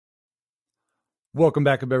Welcome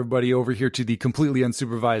back, everybody, over here to the Completely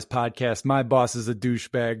Unsupervised podcast. My boss is a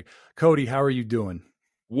douchebag. Cody, how are you doing?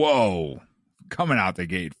 Whoa. Coming out the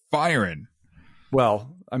gate, firing.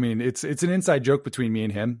 Well, I mean, it's an inside joke between me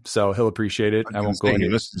and him, so he'll appreciate it. I won't go into it.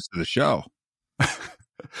 He listens to the show.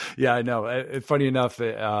 Yeah, I know. Funny enough,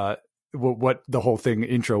 what the whole thing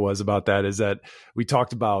intro was about that is that we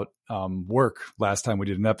talked about work last time we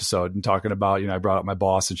did an episode and talking about, I brought up my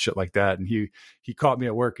boss and shit like that. And he caught me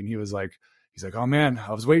at work and he's like, oh man,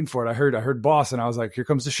 I was waiting for it. I heard boss. And I was like, here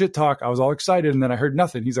comes the shit talk. I was all excited. And then I heard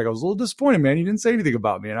nothing. He's like, I was a little disappointed, man. You didn't say anything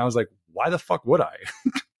about me. And I was like, why the fuck would I?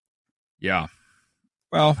 Yeah.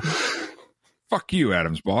 Well, fuck you,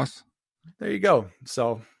 Adam's boss. There you go.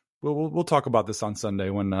 So we'll talk about this on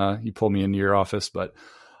Sunday when you pull me into your office. But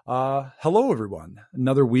hello, everyone.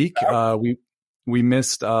 Another week. We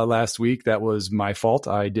missed last week. That was my fault.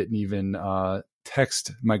 I didn't even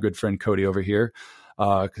text my good friend Cody over here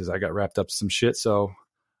because I got wrapped up in some shit. So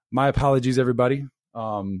my apologies, everybody.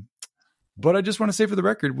 But I just want to say for the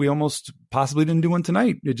record, we almost possibly didn't do one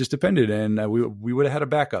tonight. It just depended. And we would have had a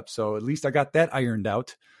backup. So at least I got that ironed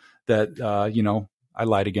out that, I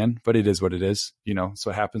lied again, but it is what it is. So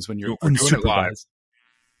it happens when you're unsupervised.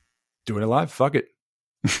 Doing it live. Fuck it.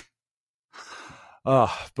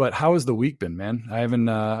 But how has the week been, man? I haven't,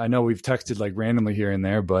 I know we've texted like randomly here and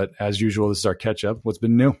there, but as usual, this is our catch up. What's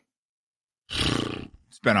been new?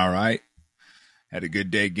 It's been all right. Had a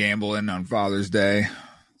good day gambling on Father's Day.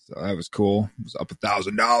 So that was cool. It was up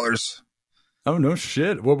 $1,000. Oh, no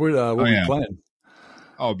shit. What were you playing?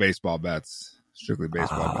 Oh, baseball bets. Strictly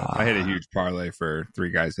baseball bets. I hit a huge parlay for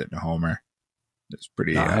 3 guys hitting a homer. It's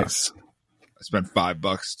pretty nice. I spent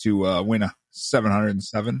 $5 to win a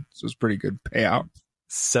 707. So it's pretty good payout.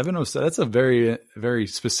 707. That's a very, very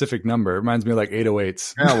specific number. It reminds me of like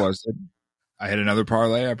 808s. Yeah, it was. I hit another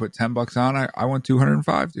parlay. I put $10 on. I won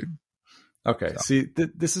 205, dude. Okay. So. See,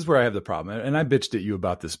 this is where I have the problem. And I bitched at you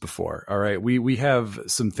about this before. All right. We have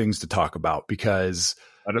some things to talk about because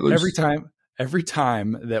every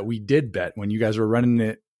time that we did bet when you guys were running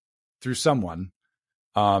it through someone,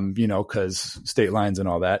 cause state lines and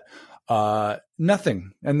all that,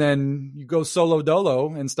 nothing. And then you go solo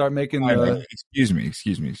dolo and start making excuse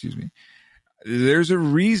me. There's a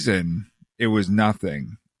reason it was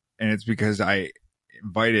nothing. And it's because I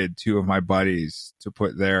invited 2 of my buddies to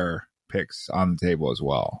put their picks on the table as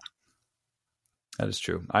well. That is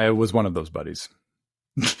true. I was one of those buddies.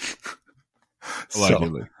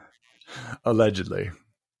 Allegedly. Allegedly.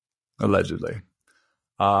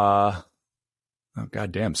 Oh,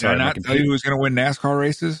 goddamn. Sorry. Did I not tell you who was going to win NASCAR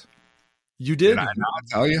races? You did. Did I not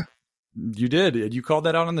tell you? You did. You called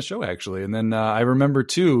that out on the show, actually. And then I remember,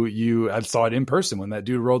 too, I saw it in person when that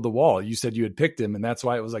dude rode the wall. You said you had picked him, and that's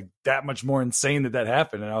why it was like that much more insane that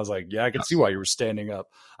happened. And I was like, yeah, I can see why you were standing up.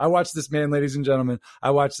 I watched this man, ladies and gentlemen.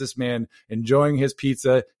 I watched this man enjoying his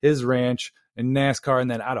pizza, his ranch, and NASCAR.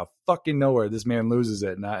 And then out of fucking nowhere, this man loses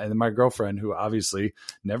it. And my girlfriend, who obviously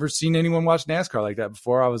never seen anyone watch NASCAR like that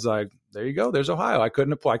before, I was like, there you go. There's Ohio. I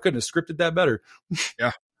couldn't have scripted that better.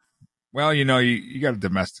 Yeah. Well, you got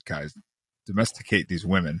to domesticate these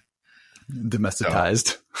women.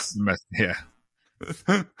 Domesticized.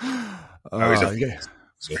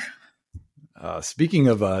 So, yeah. Speaking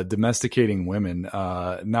of domesticating women,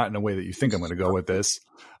 not in a way that you think I'm going to go with this.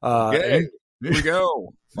 Here we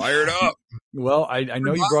go. Fired up. Well, I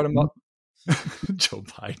know you brought him up. Joe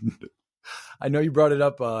Biden. I know you brought it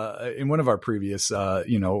up in one of our previous,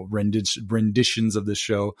 renditions of this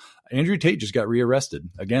show. Andrew Tate just got rearrested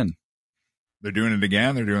again. They're doing it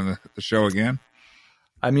again. They're doing the show again.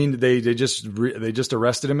 I mean, they just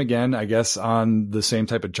arrested him again, I guess, on the same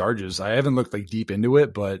type of charges. I haven't looked like deep into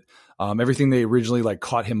it, but everything they originally like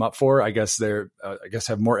caught him up for, I guess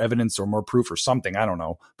have more evidence or more proof or something. I don't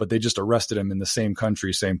know, but they just arrested him in the same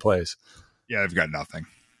country, same place. Yeah, they've got nothing.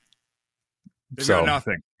 Got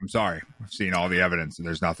nothing. I'm sorry. I've seen all the evidence and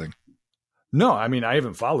there's nothing. No, I mean, I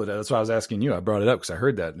haven't followed it. That's why I was asking you. I brought it up because I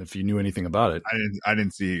heard that. And if you knew anything about it, I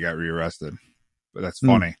didn't see he got rearrested, but that's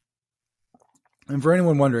funny. And for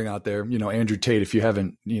anyone wondering out there, Andrew Tate, if you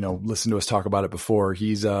haven't, listened to us talk about it before,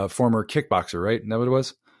 he's a former kickboxer, right? Isn't that what it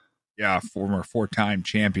was? Yeah. Former 4-time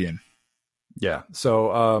champion. Yeah.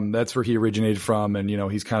 So that's where he originated from. And,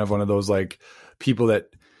 he's kind of one of those like people that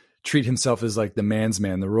treat himself as like the man's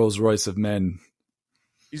man, the Rolls Royce of men.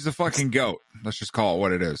 He's the fucking GOAT. Let's just call it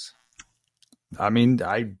what it is. I mean,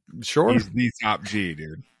 sure. He's the top G,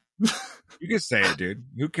 dude. You can say it, dude.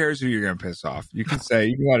 Who cares who you're going to piss off? You can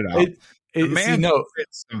let it out. The man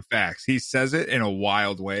fits some facts. He says it in a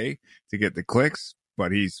wild way to get the clicks,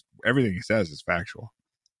 but everything he says is factual.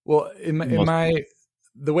 Well, in my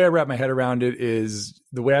the way I wrap my head around it is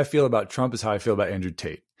the way I feel about Trump is how I feel about Andrew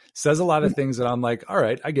Tate. Says a lot of things that I'm like, all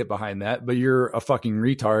right, I get behind that, but you're a fucking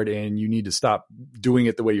retard and you need to stop doing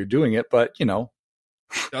it the way you're doing it. But, you know.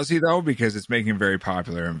 Does he, though? Because it's making him very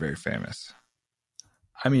popular and very famous.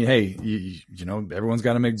 I mean, hey, you know, everyone's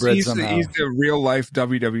got to make bread somehow. He's the real life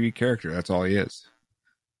WWE character. That's all he is.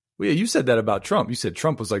 Well, yeah, you said that about Trump. You said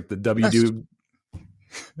Trump was like the W dude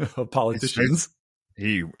of politicians.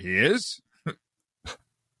 He is.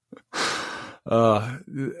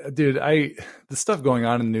 Dude, the stuff going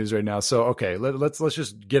on in the news right now. So, okay, let's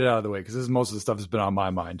just get it out of the way because this is most of the stuff that's been on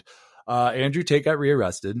my mind. Andrew Tate got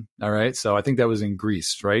rearrested. All right, so I think that was in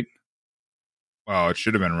Greece, right? Well, it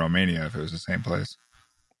should have been Romania if it was the same place.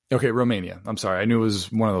 Okay, Romania. I'm sorry, I knew it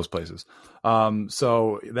was one of those places.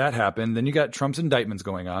 So that happened. Then you got Trump's indictments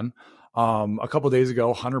going on. A couple of days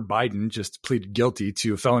ago, Hunter Biden just pleaded guilty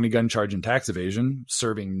to a felony gun charge and tax evasion,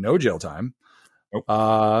 serving no jail time.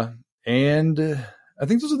 Nope. And I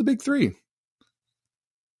think those are the big three.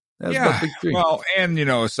 Big three. Well, and you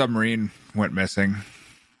know, a submarine went missing.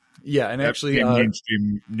 Yeah, and actually,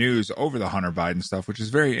 mainstream news over the Hunter Biden stuff, which is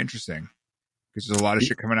very interesting because there's a lot of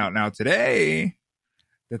shit coming out now today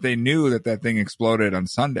that they knew that thing exploded on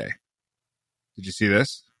Sunday. Did you see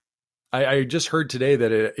this? I just heard today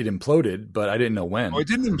that it imploded, but I didn't know when. Oh, it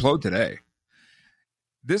didn't implode today.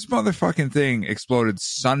 This motherfucking thing exploded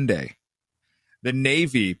Sunday. The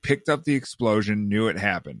Navy picked up the explosion, knew it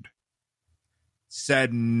happened,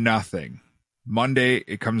 said nothing. Monday,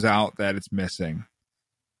 it comes out that it's missing.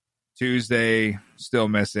 Tuesday, still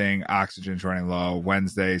missing. Oxygen's running low.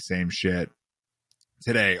 Wednesday, same shit.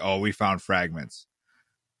 Today, we found fragments.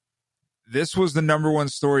 This was the number one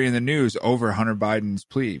story in the news over Hunter Biden's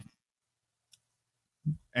plea.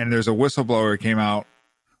 And there's a whistleblower came out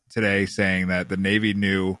today saying that the Navy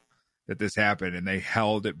knew that this happened and they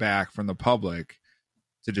held it back from the public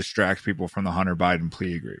to distract people from the Hunter Biden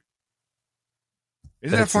plea agreement.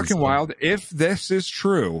 Isn't that fucking wild? If this is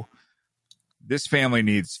true, this family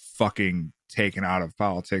needs fucking taken out of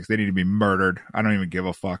politics. They need to be murdered. I don't even give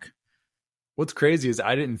a fuck. What's crazy is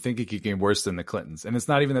I didn't think it could get worse than the Clintons. And it's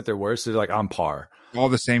not even that they're worse. They're like on par. All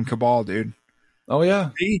the same cabal, dude. Oh, yeah.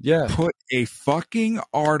 They put a fucking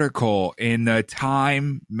article in the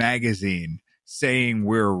Time magazine saying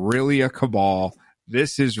we're really a cabal.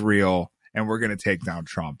 This is real. And we're going to take down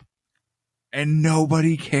Trump. And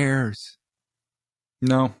nobody cares.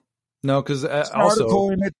 No, because also article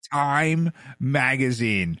in a Time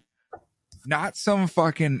magazine. Not some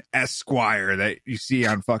fucking Esquire that you see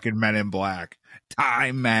on fucking Men in Black.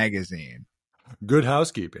 Time magazine. Good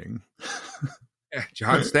housekeeping. Yeah,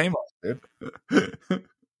 John Stamos, dude.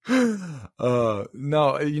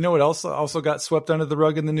 No, you know what else also got swept under the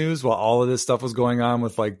rug in the news while all of this stuff was going on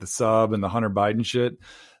with like the sub and the Hunter Biden shit?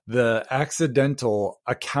 The accidental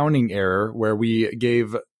accounting error where we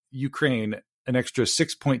gave Ukraine an extra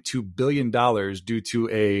 $6.2 billion due to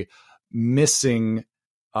a missing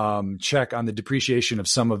check on the depreciation of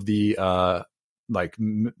some of the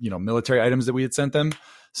military items that we had sent them.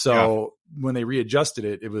 So when they readjusted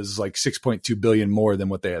it, it was like 6.2 billion more than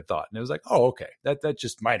what they had thought. And it was like, oh, okay, that's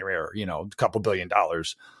just minor error, a couple $1 billion.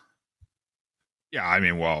 Yeah, I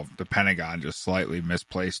mean, well, the Pentagon just slightly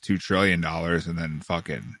misplaced $2 trillion and then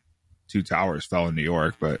fucking 2 towers fell in New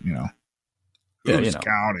York. But, who's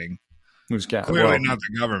counting? Who's counting? Clearly not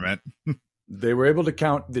the government. They were able to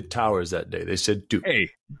count the towers that day. They said, dude. Hey,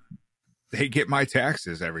 they get my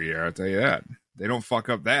taxes every year. I'll tell you that. They don't fuck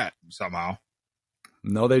up that somehow.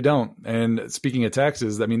 No, they don't. And speaking of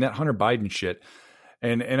taxes, I mean, that Hunter Biden shit.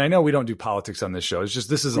 And I know we don't do politics on this show. It's just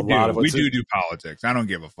this is a lot of we do politics. I don't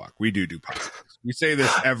give a fuck. We do politics. We say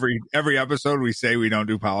this every episode. We say we don't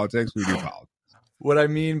do politics. We do politics. What I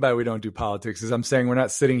mean by we don't do politics is I'm saying we're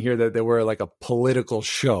not sitting here that we're like a political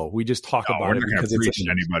show. We just talk about it because it's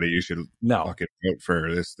anybody. You should fucking vote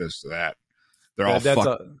for this, that. They're all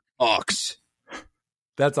fucking fucks.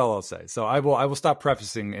 That's all I'll say. So I will stop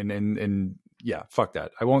prefacing and yeah, fuck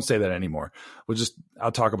that. I won't say that anymore.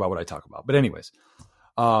 I'll talk about what I talk about. But anyways,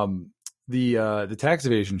 the tax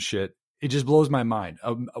evasion shit, it just blows my mind.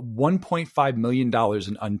 $1.5 million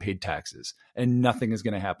in unpaid taxes, and nothing is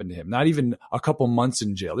going to happen to him. Not even a couple months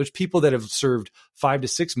in jail. There's people that have served 5 to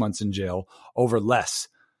 6 months in jail over less.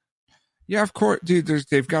 Yeah, of course, dude.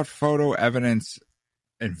 They've got photo evidence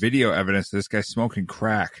and video evidence of this guy smoking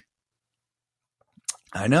crack.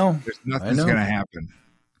 I know. There's nothing's going to happen.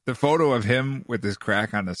 The photo of him with his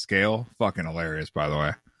crack on the scale, fucking hilarious, by the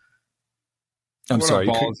way. I'm sorry.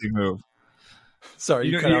 What a ballsy move. Sorry,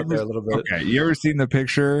 you cut out there a little bit. Okay, you ever seen the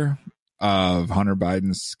picture of Hunter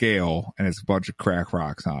Biden's scale and it's a bunch of crack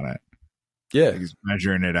rocks on it? Yeah. Like he's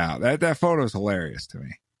measuring it out. That photo is hilarious to me.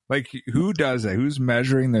 Like, who does that? Who's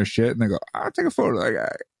measuring their shit? And they go, I'll take a photo.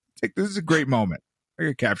 Like, this is a great moment. I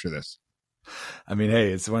can capture this. I mean,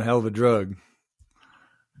 hey, it's one hell of a drug.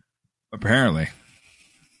 Apparently.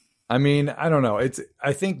 I mean, I don't know.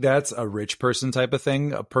 I think that's a rich person type of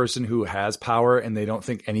thing. A person who has power and they don't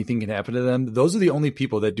think anything can happen to them. Those are the only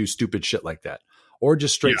people that do stupid shit like that. Or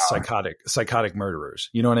just straight psychotic murderers.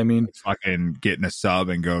 You know what I mean? Fucking getting a sub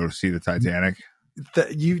and go see the Titanic.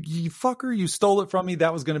 You fucker, you stole it from me.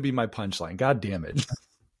 That was going to be my punchline. God damn it.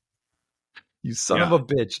 You son of a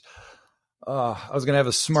bitch. I was going to have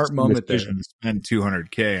a smart moment there. To spend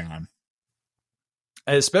 $200K on.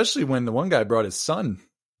 Especially when the one guy brought his son.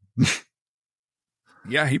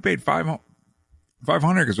 Yeah, he paid $500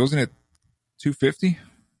 because wasn't it $250?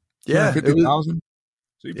 Yeah, $250,000.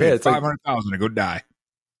 So he paid $500,000 to go die.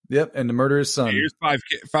 Yep, and to murder his son. Hey, here's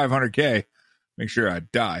 $500K. Make sure I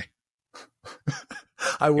die.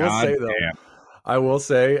 I will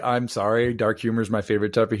say, I'm sorry. Dark humor is my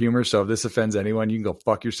favorite type of humor. So if this offends anyone, you can go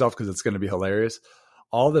fuck yourself because it's going to be hilarious.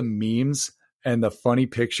 All the memes and the funny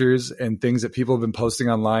pictures and things that people have been posting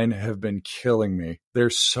online have been killing me. They're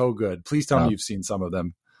so good. Please tell me you've seen some of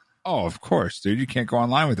them. Oh, of course, dude. You can't go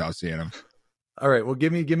online without seeing them. All right. Well,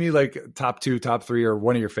 give me like top 2, top 3, or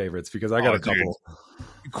one of your favorites because I got a couple.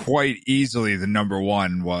 Dude, quite easily, the number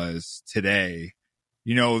one was today.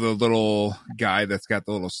 You know, the little guy that's got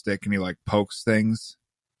the little stick and he like pokes things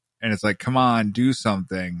and it's like, come on, do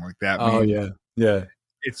something like that. Oh, yeah. Yeah.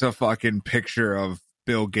 It's a fucking picture of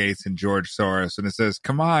Bill Gates and George Soros and it says,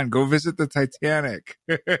 come on, go visit the Titanic.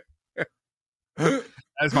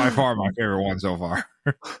 That's by far my favorite one so far.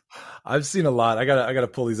 I've seen a lot. I gotta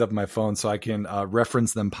pull these up on my phone so I can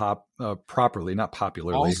reference them properly, not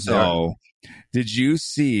popularly. Also, did you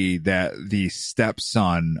see that the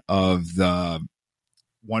stepson of the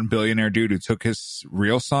one billionaire dude who took his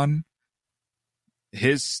real son,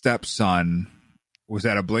 his stepson was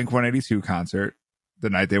at a Blink-182 concert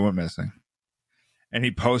the night they went missing. And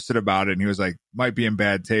he posted about it and he was like, might be in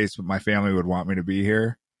bad taste, but my family would want me to be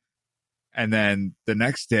here. And then the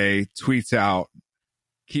next day tweets out,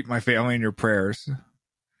 keep my family in your prayers.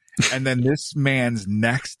 And then this man's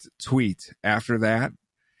next tweet after that,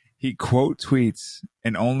 he quote tweets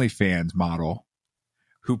an OnlyFans model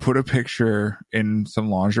who put a picture in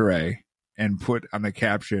some lingerie and put on the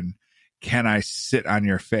caption, can I sit on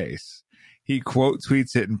your face? He quote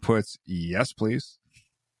tweets it and puts, yes, please.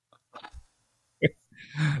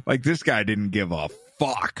 Like this guy didn't give a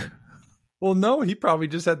fuck. Well, no, he probably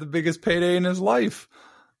just had the biggest payday in his life.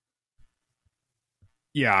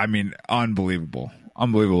 Yeah, I mean, unbelievable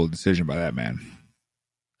decision by that man.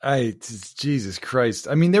 Jesus Christ.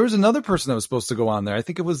 I mean, there was another person that was supposed to go on there. I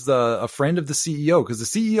think it was a friend of the CEO because the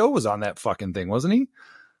CEO was on that fucking thing, wasn't he?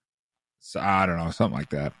 So, I don't know, something like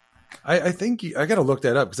that. I think I got to look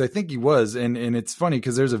that up because I think he was. And it's funny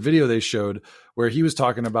because there's a video they showed where he was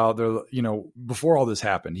talking about before all this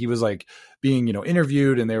happened, he was like being,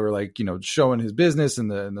 interviewed and they were like, showing his business and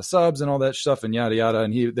the subs and all that stuff and yada, yada.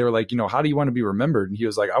 And they were like, how do you want to be remembered? And he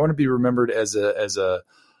was like, I want to be remembered as a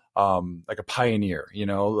like a pioneer,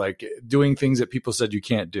 like doing things that people said you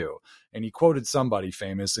can't do. And he quoted somebody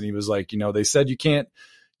famous and he was like, they said you can't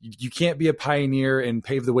be a pioneer and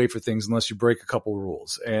pave the way for things unless you break a couple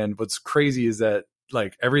rules. And what's crazy is that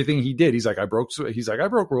like everything he did, he's like, I broke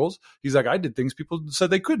rules. He's like, I did things people said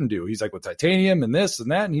they couldn't do. He's like with titanium and this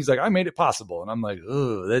and that. And he's like, I made it possible. And I'm like,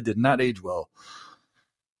 oh, that did not age well.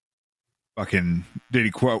 Fucking, did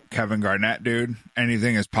he quote Kevin Garnett, dude?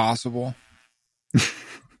 Anything is possible.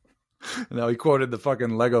 No, he quoted the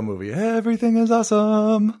fucking Lego movie. Everything is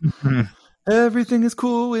awesome. Everything is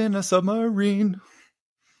cool in a submarine.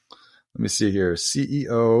 Let me see here.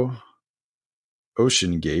 CEO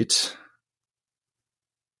OceanGate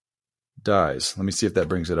dies. Let me see if that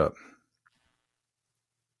brings it up.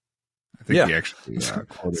 I think he actually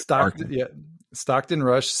Stockton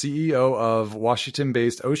Rush, CEO of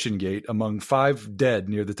Washington-based OceanGate, among 5 dead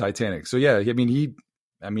near the Titanic. So yeah, I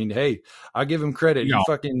mean, hey, I'll give him credit. No.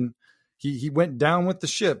 He went down with the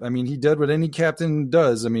ship. I mean, he did what any captain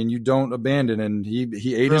does. I mean, you don't abandon, and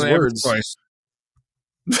he ate his words.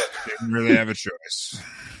 Didn't really have a choice.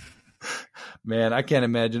 Man, I can't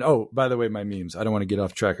imagine. Oh, by the way, my memes. I don't want to get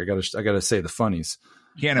off track. I gotta say the funnies.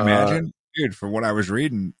 Can't imagine, dude. For what I was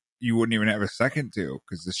reading, you wouldn't even have a second to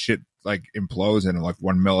because the shit like implodes in like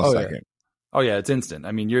 1 millisecond. Oh yeah, it's instant.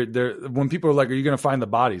 I mean, you're there when people are like, "Are you going to find the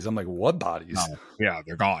bodies?" I'm like, "What bodies?" No. Yeah,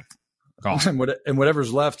 they're gone. And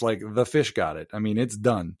whatever's left, like the fish got it. I mean, it's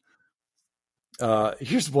done.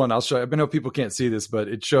 Here's one I'll show you. I know people can't see this, but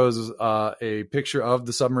it shows a picture of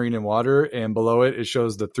the submarine in water, and below it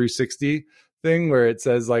shows the 360 thing where it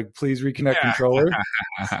says like, please reconnect controller.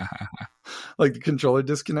 Like the controller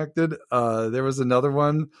disconnected. There was another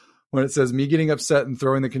one when it says me getting upset and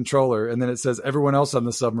throwing the controller, and then it says everyone else on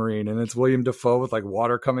the submarine, and it's William Dafoe with like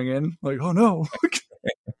water coming in. Like, oh no.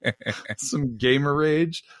 Some gamer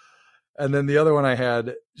rage. And then the other one I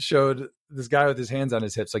had showed this guy with his hands on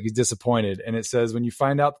his hips, like he's disappointed. And it says, when you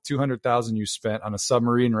find out the $200,000 you spent on a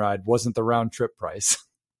submarine ride wasn't the round trip price.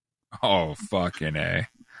 Oh, fucking A.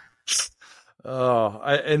 Oh,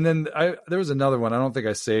 there was another one. I don't think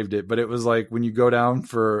I saved it, but it was like when you go down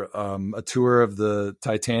for a tour of the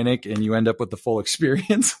Titanic and you end up with the full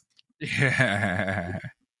experience. Yeah.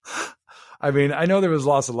 I mean, I know there was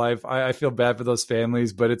loss of life. I feel bad for those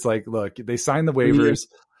families, but it's like, look, they signed the waivers.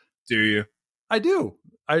 Do you? I do.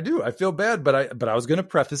 I feel bad, but I was going to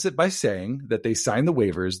preface it by saying that they signed the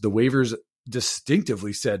waivers. The waivers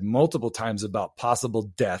distinctively said multiple times about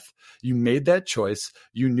possible death. You made that choice.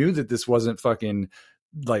 You knew that this wasn't fucking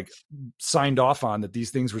like signed off on, that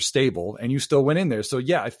these things were stable, and you still went in there. So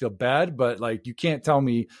yeah, I feel bad, but like, you can't tell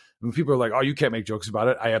me when people are like, oh, you can't make jokes about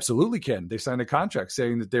it. I absolutely can. They signed a contract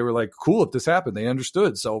saying that they were like, cool, if this happened, they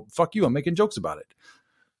understood. So fuck you. I'm making jokes about it.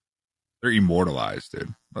 They're immortalized,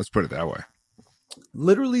 dude. Let's put it that way.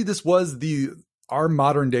 Literally, this was our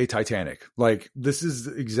modern day Titanic. Like, this is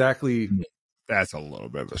exactly. That's a little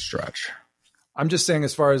bit of a stretch. I'm just saying,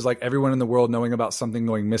 as far as like everyone in the world knowing about something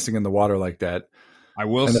going missing in the water like that. I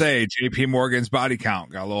will say JP Morgan's body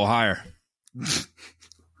count got a little higher.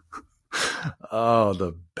 Oh,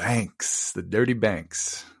 the banks, the dirty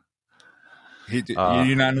banks.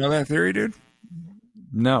 You not know that theory, dude?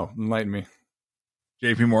 No, enlighten me.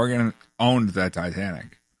 JP Morgan owned that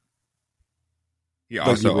Titanic. He Like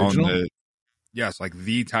also the owned original?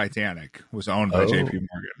 the Titanic was owned by JP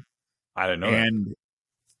Morgan. I didn't know And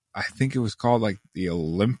I think it was called like the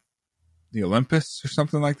Olympus or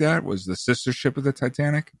something like that, was the sister ship of the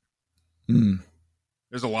Titanic. that.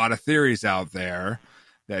 There's a lot of theories out there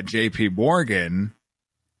that JP Morgan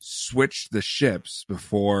switched the ships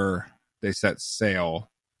before they set sail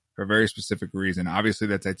for a very specific reason. Obviously,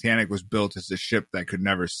 the Titanic was built as a ship that could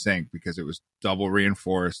never sink because it was double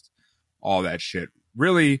reinforced, all that shit.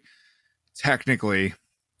 Really, technically,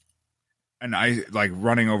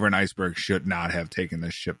 running over an iceberg should not have taken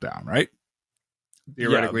this ship down, right?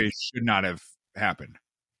 Theoretically, it should not have happened.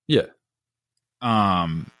 Yeah.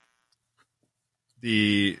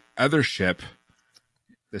 The other ship,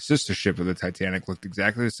 the sister ship of the Titanic, looked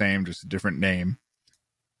exactly the same, just a different name.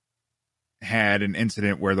 Had an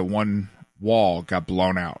incident where the one wall got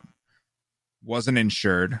blown out. Wasn't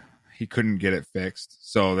insured. He couldn't get it fixed.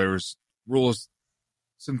 So there was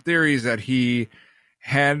some theories that he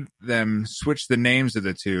had them switch the names of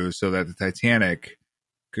the two so that the Titanic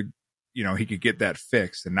could, he could get that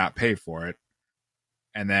fixed and not pay for it.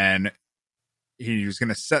 And then he was going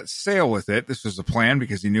to set sail with it. This was the plan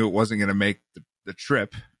because he knew it wasn't going to make the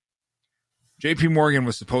trip. JP Morgan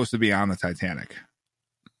was supposed to be on the Titanic.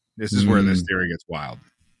 This is where this theory gets wild.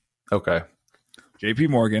 Okay. JP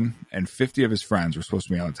Morgan and 50 of his friends were supposed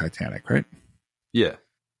to be on the Titanic, right? Yeah.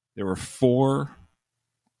 There were 4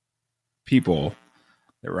 people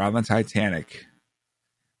that were on the Titanic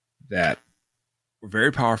that were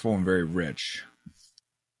very powerful and very rich.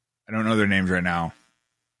 I don't know their names right now.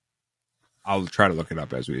 I'll try to look it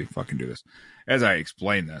up as we fucking do this. As I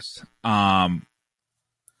explain this.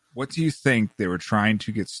 What do you think they were trying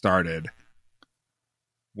to get started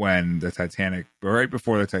when the Titanic, right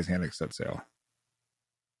before the Titanic set sail?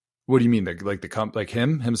 What do you mean? Like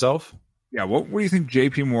himself? Yeah. What do you think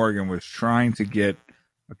JP Morgan was trying to get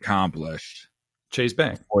accomplished? Chase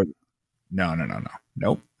Bank. No.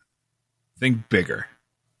 Nope. Think bigger.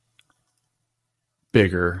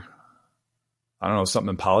 Bigger. I don't know, something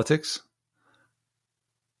in politics?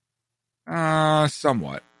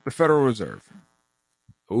 Somewhat. The Federal Reserve.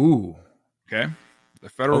 Ooh. Okay. The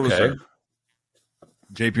Federal Reserve.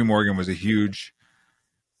 JP Morgan was a huge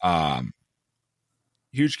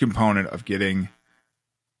component of getting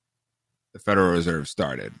the Federal Reserve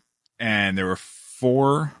started. And there were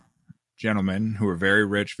 4 gentlemen who were very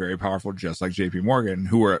rich, very powerful, just like JP Morgan,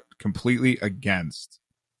 who were completely against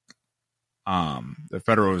the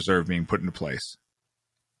Federal Reserve being put into place.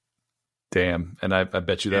 Damn. And I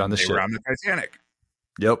bet you that on the ship. They were on the Titanic.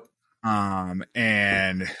 Yep.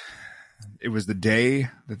 And it was the day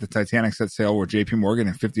that the Titanic set sail where JP Morgan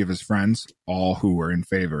and 50 of his friends, all who were in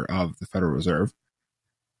favor of the Federal Reserve,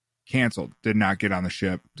 canceled, did not get on the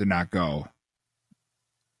ship, did not go.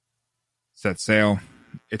 Set sail.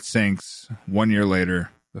 It sinks. 1 year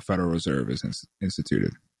later, the Federal Reserve is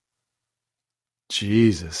instituted.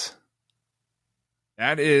 Jesus.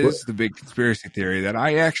 That is the big conspiracy theory that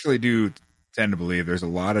I actually do tend to believe. There's a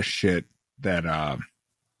lot of shit that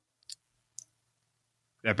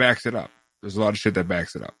that backs it up. There's a lot of shit that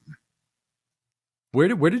backs it up. Where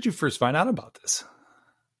did you first find out about this?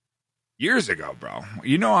 Years ago, bro.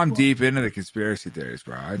 You know I'm deep into the conspiracy theories,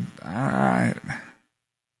 bro.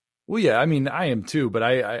 Well, yeah, I mean, I am too, but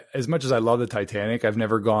I as much as I love the Titanic, I've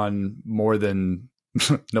never gone more than,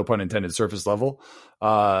 no pun intended, surface level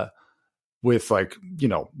with like, you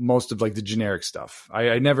know, most of like the generic stuff.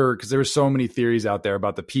 I never, because there were so many theories out there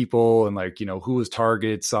about the people and like, you know, who was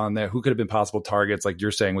targets on there, who could have been possible targets, like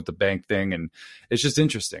you're saying with the bank thing. And it's just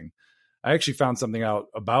interesting. I actually found something out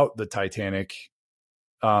about the Titanic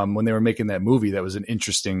when they were making that movie. That was an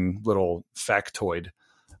interesting little factoid.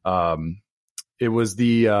 It was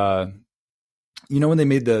the, you know, when they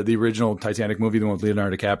made the original Titanic movie, the one with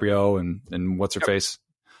Leonardo DiCaprio and what's her face?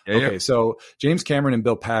 Yeah, okay, so James Cameron and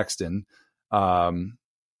Bill Paxton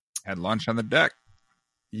had lunch on the deck.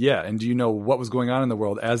 Yeah, and do you know what was going on in the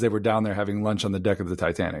world as they were down there having lunch on the deck of the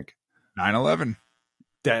Titanic? 9/11.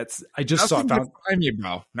 I just Nothing gets by me,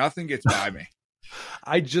 bro. Nothing gets by me.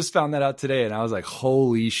 I just found that out today, and I was like,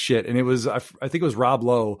 "Holy shit!" And it was, I think it was Rob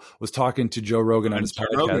Lowe was talking to Joe Rogan on his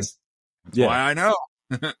podcast. That's why I know.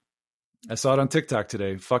 I saw it on TikTok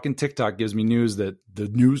today. Fucking TikTok gives me news that the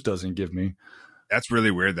news doesn't give me. That's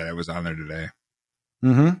really weird that it was on there today.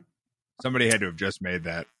 Mm-hmm. Somebody had to have just made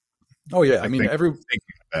that. Oh yeah, I mean, thinking of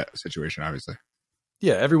that situation, obviously.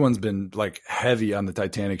 Yeah, everyone's been like heavy on the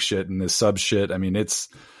Titanic shit and the sub shit. I mean, it's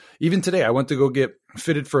even today. I went to go get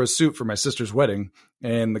fitted for a suit for my sister's wedding,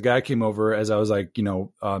 and the guy came over as I was like, you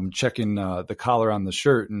know, checking the collar on the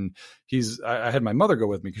shirt, and I had my mother go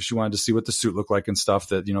with me because she wanted to see what the suit looked like and stuff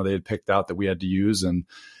that, you know, they had picked out that we had to use, and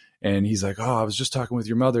he's like, "Oh, I was just talking with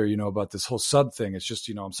your mother, you know, about this whole sub thing. It's just,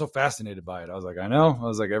 you know, I'm so fascinated by it." I was like, "I know." I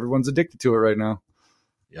was like, "Everyone's addicted to it right now."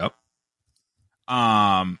 Yep.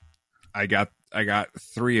 I got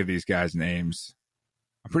 3 of these guys' names.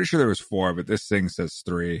 I'm pretty sure there was 4, but this thing says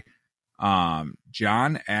 3.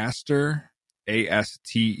 John Astor,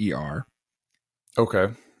 Aster.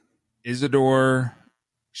 Okay. Isidore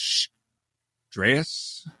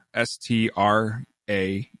Straus,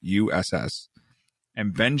 Strauss,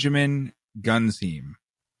 and Benjamin Gunheim,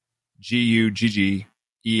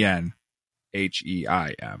 Guggenheim.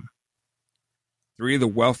 3 of the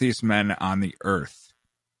wealthiest men on the earth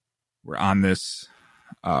were on this,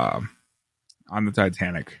 on the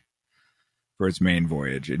Titanic for its main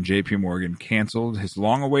voyage, and JP Morgan canceled his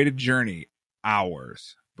long-awaited journey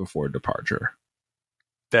hours before departure.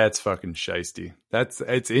 That's fucking shisty.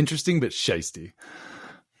 It's interesting, but shisty.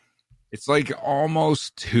 It's like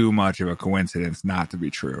almost too much of a coincidence not to be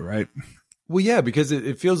true, right? Well, yeah, because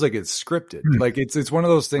it feels like it's scripted. Like it's one of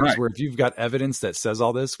those things Right. where if you've got evidence that says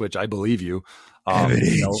all this, which I believe you,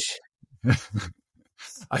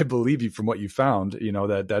 I believe you from what you found, you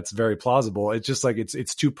know, that's very plausible. It's just like,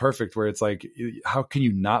 it's too perfect where it's like, how can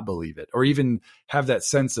you not believe it? Or even have that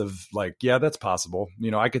sense of like, yeah, that's possible.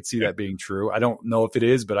 You know, I could see that being true. I don't know if it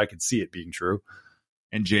is, but I could see it being true.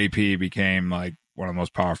 And JP became like one of the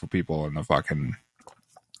most powerful people in the fucking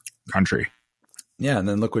country. Yeah. And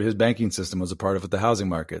then look what his banking system was a part of with the housing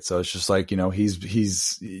market. So it's just like, you know,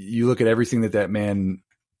 you look at everything that man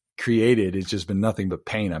created, it's just been nothing but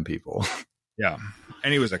pain on people. Yeah.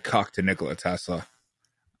 And he was a cuck to Nikola Tesla.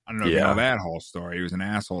 I don't know if you know that whole story. He was an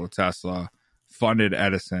asshole to Tesla, funded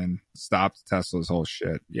Edison, stopped Tesla's whole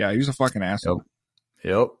shit. Yeah, he was a fucking asshole.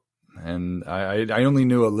 Yep. And I only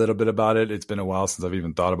knew a little bit about it. It's been a while since I've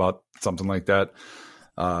even thought about something like that.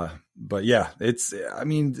 But yeah,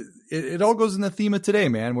 it all goes in the theme of today,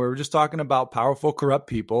 man, where we're just talking about powerful, corrupt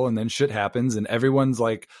people, and then shit happens and everyone's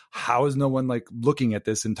like, how is no one like looking at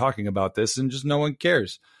this and talking about this? And just no one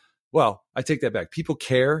cares. Well, I take that back. People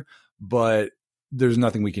care, but there's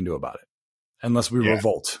nothing we can do about it unless we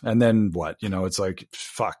revolt. And then what? You know, it's like,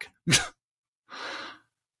 fuck.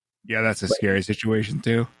 Yeah, that's a scary situation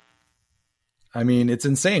too. I mean, it's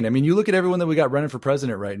insane. I mean, you look at everyone that we got running for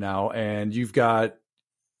president right now, and you've got,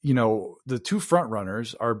 you know, the 2 front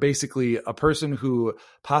runners are basically a person who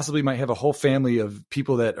possibly might have a whole family of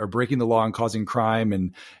people that are breaking the law and causing crime.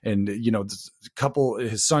 And, you know,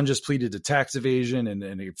 his son just pleaded to tax evasion and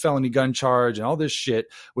a felony gun charge and all this shit,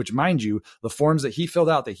 which, mind you, the forms that he filled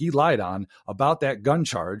out that he lied on about that gun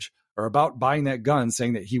charge or about buying that gun,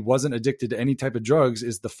 saying that he wasn't addicted to any type of drugs,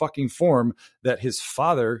 is the fucking form that his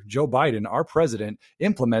father, Joe Biden, our president,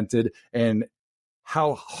 implemented and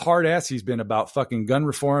how hard ass he's been about fucking gun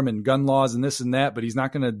reform and gun laws and this and that, but he's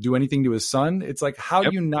not going to do anything to his son. It's like, how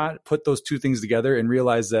do you not put those two things together and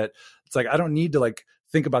realize that it's like, I don't need to like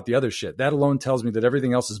think about the other shit. That alone tells me that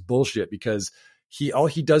everything else is bullshit, because all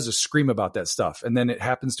he does is scream about that stuff. And then it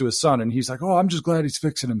happens to his son and he's like, oh, I'm just glad he's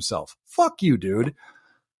fixing himself. Fuck you, dude.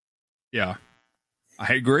 Yeah,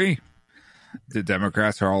 I agree. The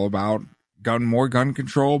Democrats are all about more gun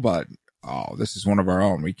control, but this is one of our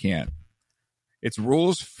own. We can't. It's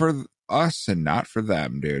rules for us and not for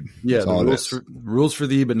them, dude. Yeah, the rules for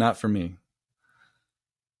thee, but not for me.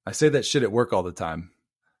 I say that shit at work all the time.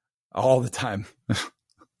 All the time.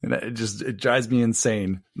 And it drives me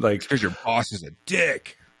insane. Like, because your boss is a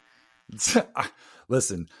dick.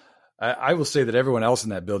 Listen, I will say that everyone else in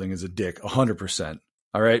that building is a dick, 100%.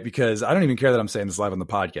 All right, because I don't even care that I'm saying this live on the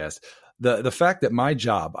podcast. The fact that my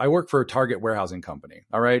job, I work for a Target warehousing company.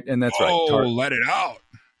 All right, and that's right. Oh, let it out.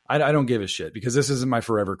 I don't give a shit, because this isn't my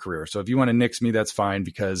forever career. So if you want to nix me, that's fine,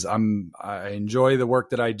 because I enjoy the work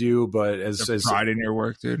that I do. But as pride in your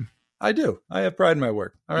work, dude. I do. I have pride in my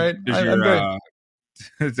work. All right.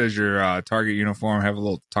 Does your Target uniform have a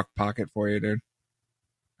little tuck pocket for you, dude?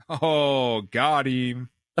 Oh, got him.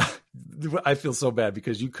 I feel so bad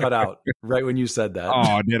because you cut out right when you said that.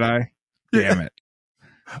 Oh, did I? Damn it.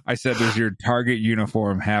 I said, does your Target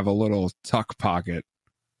uniform have a little tuck pocket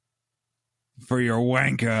for your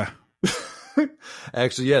wanker?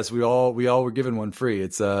 Actually, yes, we all were given one free.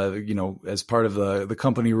 It's as part of the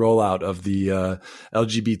company rollout of the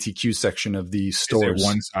LGBTQ section of the stores. Is it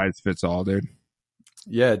one size fits all, dude?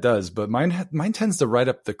 Yeah, it does, but mine tends to right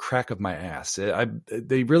up the crack of my ass.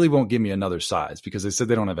 They really won't give me another size because they said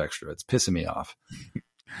they don't have extra. It's pissing me off.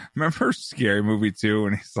 Remember Scary Movie 2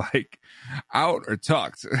 when he's like out or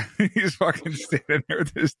tucked? He's fucking standing there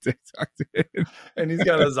with his dick tucked in, and he's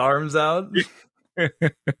got his arms out.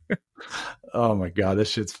 Oh my god, this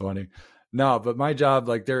shit's funny. No, but my job,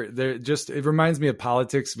 like, they're just, it reminds me of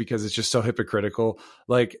politics because it's just so hypocritical.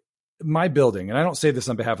 Like, my building, and I don't say this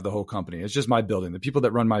on behalf of the whole company, it's just my building. The people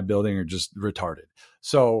that run my building are just retarded.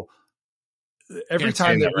 So every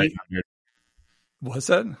time that what's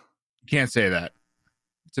that? You can't say that.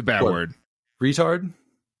 It's a bad word. Retard?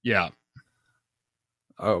 Yeah.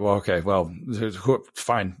 Oh, well, okay. Well,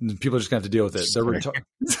 fine. People are just going to have to deal with it. They're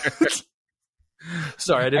retarded.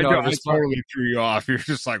 Sorry, I didn't know. I totally threw you off. You're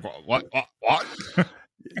just like, what?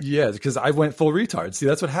 Yeah, because I went full retard. See,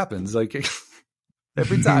 that's what happens. Like,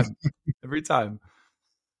 every time.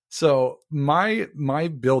 So my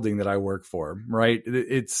building that I work for, right?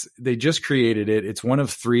 They just created it. It's one of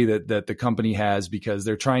three that the company has because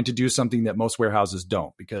they're trying to do something that most warehouses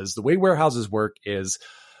don't. Because the way warehouses work is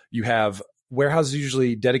you have warehouses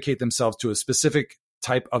usually dedicate themselves to a specific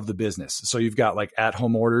type of the business. So you've got like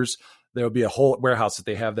at-home orders. There'll be a whole warehouse that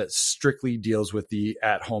they have that strictly deals with the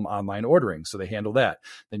at-home online ordering. So they handle that.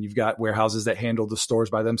 Then you've got warehouses that handle the stores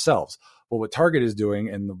by themselves. Well, what Target is doing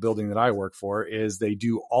in the building that I work for is they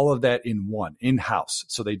do all of that in-house.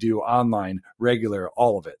 So they do online, regular,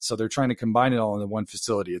 all of it. So they're trying to combine it all into one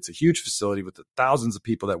facility. It's a huge facility with thousands of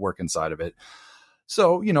people that work inside of it.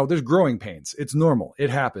 So, there's growing pains. It's normal. It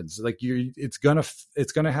happens. Like it's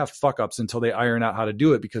gonna have fuck ups until they iron out how to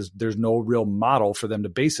do it because there's no real model for them to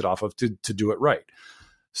base it off of to do it right.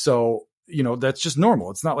 So, that's just normal.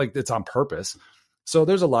 It's not like it's on purpose. So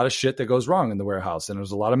there's a lot of shit that goes wrong in the warehouse and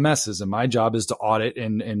there's a lot of messes. And my job is to audit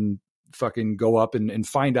and fucking go up and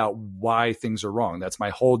find out why things are wrong. That's my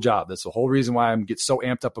whole job. That's the whole reason why I get so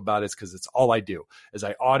amped up about it, is because it's all I do is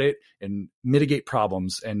I audit and mitigate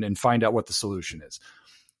problems and find out what the solution is.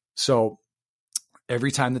 So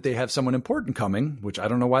every time that they have someone important coming, which I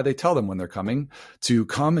don't know why they tell them when they're coming, to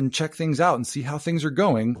come and check things out and see how things are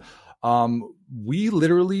going, we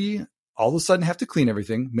literally all of a sudden have to clean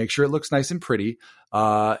everything, make sure it looks nice and pretty.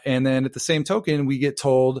 And then at the same token, we get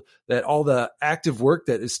told that all the active work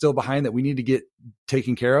that is still behind that we need to get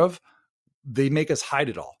taken care of, they make us hide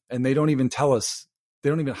it all. And they don't even tell us, they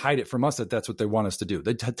don't even hide it from us that that's what they want us to do.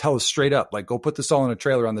 They tell us straight up, like, go put this all in a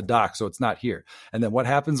trailer on the dock so it's not here. And then what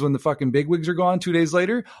happens when the fucking bigwigs are gone 2 days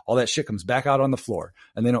later? All that shit comes back out on the floor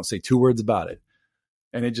and they don't say two words about it.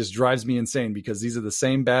 And it just drives me insane because these are the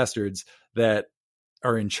same bastards that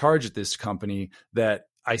are in charge at this company that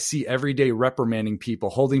I see every day reprimanding people,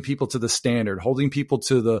 holding people to the standard, holding people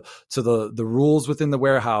to the rules within the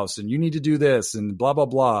warehouse. And you need to do this and blah, blah,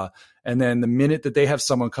 blah. And then the minute that they have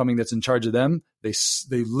someone coming that's in charge of them, they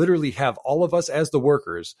literally have all of us as the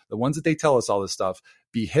workers, the ones that they tell us all this stuff,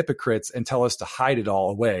 be hypocrites and tell us to hide it all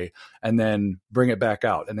away and then bring it back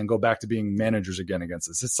out and then go back to being managers again against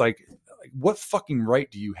us. It's like, what fucking right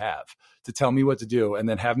do you have to tell me what to do and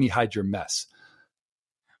then have me hide your mess?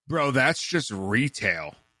 Bro, that's just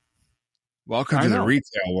retail. Welcome to the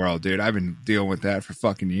retail world, dude. I've been dealing with that for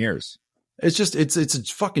fucking years. It's just it's a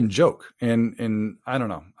fucking joke, and I don't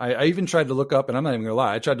know. I even tried to look up, and I'm not even gonna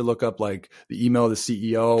lie. I tried to look up like the email of the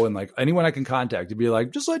CEO and like anyone I can contact to be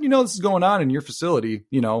like, just letting you know this is going on in your facility.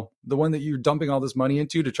 You know, the one that you're dumping all this money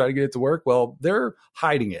into to try to get it to work. Well, they're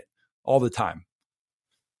hiding it all the time.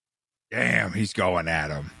 Damn, he's going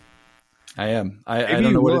at him. I am. I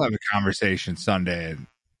don't know what. We'll have a conversation Sunday.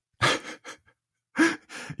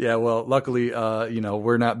 Yeah, well, luckily,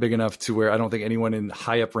 we're not big enough to where I don't think anyone in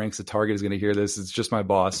high up ranks at Target is going to hear this. It's just my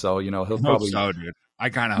boss, so he'll probably. So, dude. I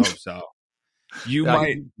kind of hope so. You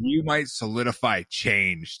might solidify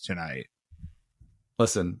change tonight.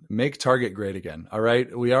 Listen, make Target great again. All right,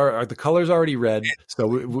 the color's already red,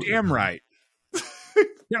 so damn right. You're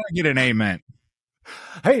gonna get an amen.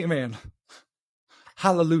 Hey, man,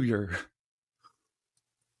 hallelujah.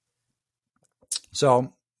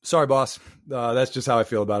 So. Sorry, boss. That's just how I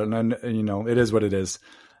feel about it. And it is what it is.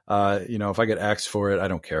 If I get axed for it, I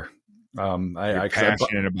don't care. You're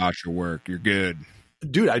passionate about your work. You're good.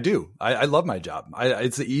 Dude, I do. I love my job.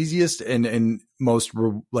 It's the easiest and most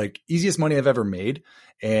easiest money I've ever made.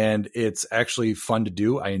 And it's actually fun to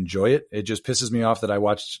do. I enjoy it. It just pisses me off that I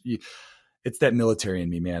watched. It's that military in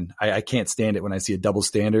me, man. I can't stand it when I see a double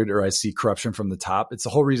standard or I see corruption from the top. It's the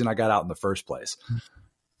whole reason I got out in the first place.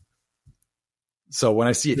 So when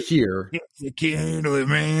I see it here, you can't handle it,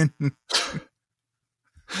 man.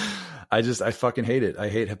 I fucking hate it. I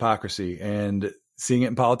hate hypocrisy and seeing it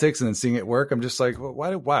in politics and then seeing it work. I'm just like, well,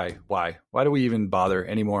 why do we even bother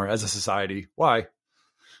anymore as a society? Why?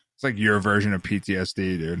 It's like your version of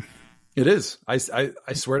PTSD, dude. It is. I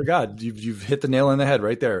swear to God, you've hit the nail on the head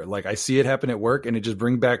right there. Like I see it happen at work and it just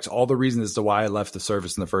brings back all the reasons as to why I left the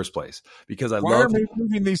service in the first place. Because why are we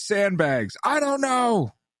moving these sandbags? I don't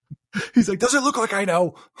know. He's like, does it look like I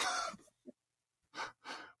know?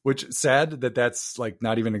 Which sad that's like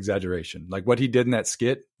not even exaggeration. Like what he did in that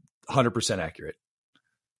skit, 100% accurate.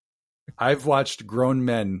 I've watched grown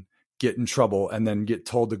men get in trouble and then get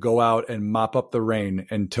told to go out and mop up the rain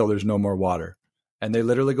until there's no more water. And they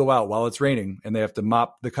literally go out while it's raining and they have to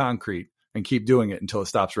mop the concrete and keep doing it until it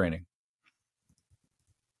stops raining.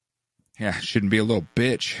 Yeah, shouldn't be a little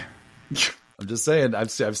bitch. I'm just saying, I've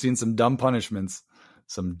seen some dumb punishments.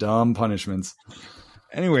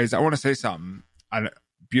 Anyways, I want to say something.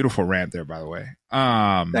 Beautiful rant there, by the way.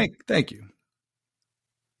 Thank you.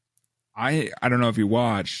 I don't know if you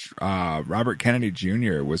watched. Robert Kennedy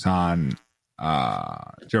Jr. was on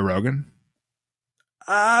Joe Rogan.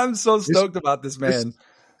 I'm so stoked about this man.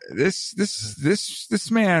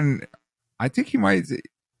 This man, I think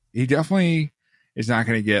he definitely is not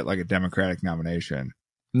going to get like a Democratic nomination.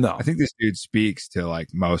 No, I think this dude speaks to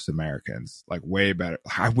like most Americans, like way better.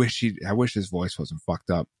 I wish his voice wasn't fucked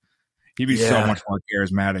up. He'd be so much more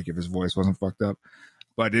charismatic if his voice wasn't fucked up.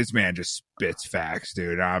 But this man just spits facts,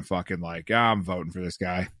 dude. I'm fucking like, I'm voting for this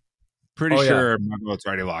guy. Pretty sure my vote's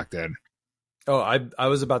already locked in. Oh, I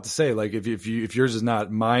was about to say, like, if yours is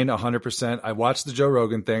not, mine 100%. I watched the Joe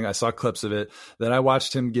Rogan thing. I saw clips of it. Then I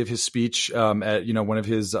watched him give his speech at one of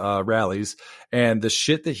his rallies, and the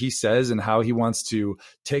shit that he says and how he wants to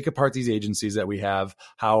take apart these agencies that we have.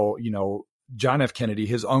 How John F. Kennedy,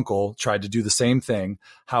 his uncle, tried to do the same thing.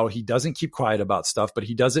 How he doesn't keep quiet about stuff, but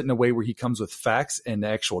he does it in a way where he comes with facts and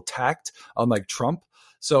actual tact, unlike Trump.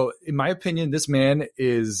 So, in my opinion, this man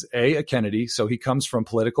is a Kennedy, so he comes from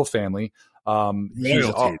political family.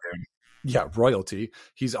 Royalty.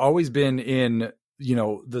 He's always been in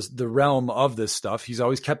the realm of this stuff. He's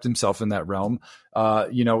always kept himself in that realm.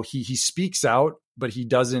 He speaks out, but he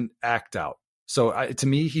doesn't act out. So to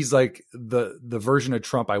me, he's like the version of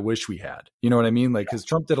Trump I wish we had. You know what I mean? Like, because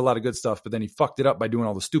Trump did a lot of good stuff, but then he fucked it up by doing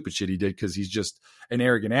all the stupid shit he did because he's just an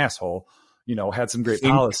arrogant asshole. Had some great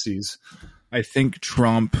policies. I think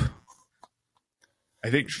Trump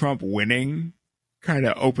winning kind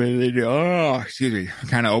of opened the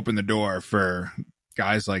door for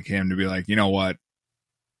guys like him to be like, you know what?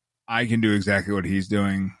 I can do exactly what he's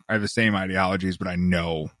doing. I have the same ideologies, but I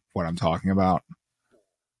know what I'm talking about.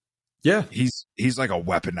 Yeah. He's like a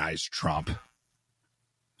weaponized Trump.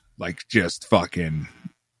 Like just fucking,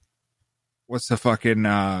 what's the fucking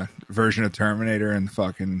version of Terminator and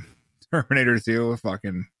fucking Terminator 2?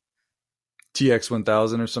 Fucking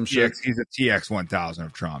TX-1000 or some shit. He's a TX-1000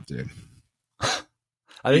 of Trump, dude.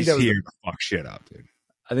 I think he's here to fuck shit up, dude.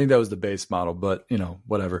 I think that was the base model, but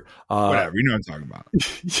whatever. Whatever, you know what I'm talking about.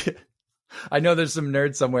 Yeah. I know there's some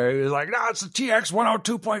nerd somewhere who's like, no, it's the TX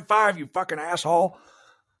 102.5, you fucking asshole.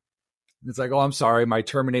 It's like, oh, I'm sorry, my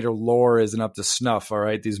Terminator lore isn't up to snuff. All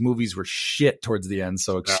right, these movies were shit towards the end,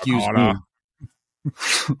 so excuse me.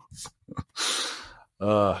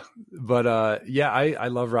 Yeah, I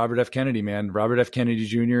love Robert F. Kennedy, man. Robert F. Kennedy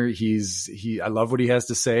Jr. I love what he has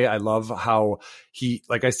to say. I love how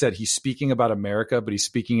like I said, he's speaking about America, but he's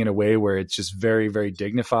speaking in a way where it's just very, very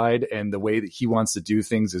dignified. And the way that he wants to do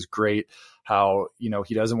things is great. How,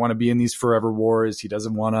 he doesn't want to be in these forever wars. He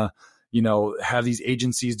doesn't want to, have these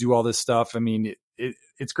agencies do all this stuff. I mean,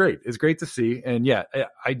 it's great. It's great to see. And yeah,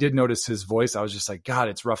 I did notice his voice. I was just like, God,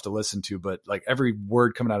 it's rough to listen to, but like every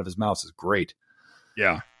word coming out of his mouth is great.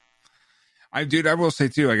 Yeah. I will say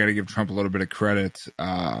too, I got to give Trump a little bit of credit.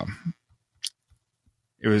 It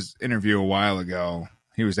was an interview a while ago.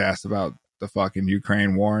 He was asked about the fucking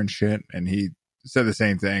Ukraine war and shit. And he said the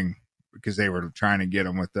same thing because they were trying to get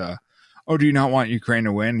him with do you not want Ukraine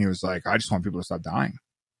to win? He was like, I just want people to stop dying.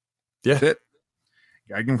 Yeah. That's it.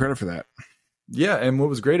 I give him credit for that. Yeah. And what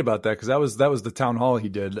was great about that, because that was the town hall he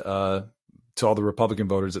did to all the Republican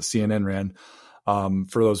voters that CNN ran.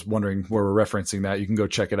 For those wondering where we're referencing that, you can go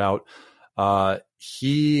check it out.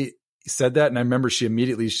 He said that, and I remember she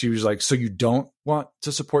was like, so you don't want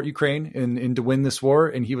to support Ukraine and to win this war?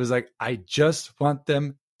 And he was like, I just want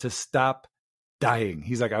them to stop dying.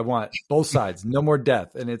 He's like, I want both sides, no more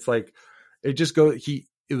death. And it's like, it just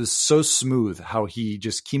it was so smooth how he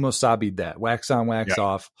just kemosabi'd that, wax on, wax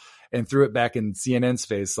off, and threw it back in CNN's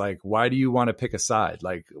face. Like, why do you want to pick a side?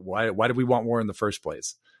 Like, why did we want war in the first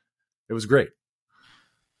place? It was great.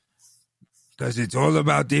 Because it's all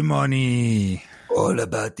about the money. All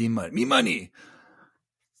about the money. Me money.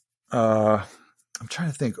 I'm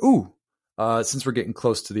trying to think. Since we're getting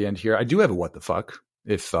close to the end here, I do have a what the fuck.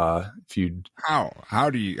 If you'd how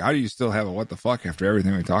do you still have a what the fuck after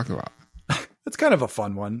everything we talked about? It's kind of a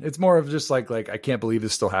fun one. It's more of just like I can't believe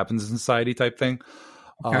this still happens in society type thing.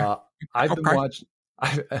 Okay. I've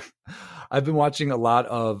been watching a lot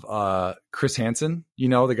of Chris Hansen,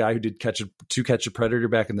 the guy who did Catch a Predator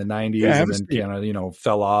back in the 90s, and then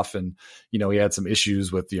fell off, and he had some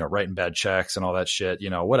issues with writing bad checks and all that shit.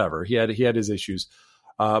 Whatever, he had his issues,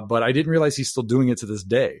 but I didn't realize he's still doing it to this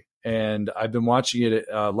day. And I've been watching it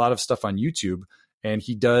a lot of stuff on YouTube, and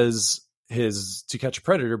he does his To Catch a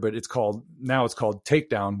Predator, but it's called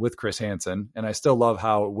Takedown with Chris Hansen. And I still love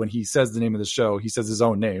how when he says the name of the show, he says his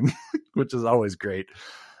own name, which is always great.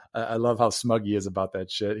 I love how smug he is about that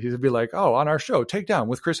shit. He'd be like, oh, on our show, Takedown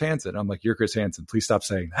with Chris Hansen. I'm like, you're Chris Hansen. Please stop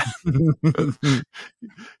saying that.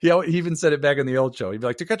 He even said it back in the old show. He'd be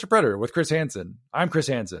like, To Catch a Predator with Chris Hansen. I'm Chris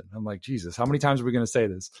Hansen. I'm like, Jesus, how many times are we going to say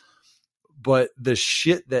this? But the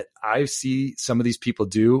shit that I see some of these people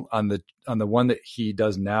do on the one that he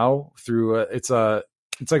does now through it's like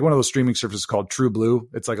one of those streaming services called True Blue.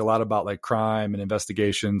 It's like a lot about like crime and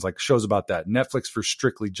investigations, like shows about that. Netflix for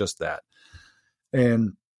strictly just that.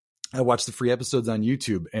 And I watched the free episodes on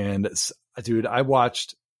YouTube, and dude, I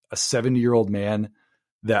watched a 70-year-old man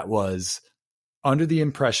that was under the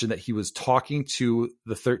impression that he was talking to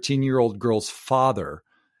the 13-year-old girl's father.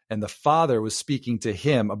 And the father was speaking to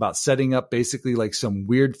him about setting up basically like some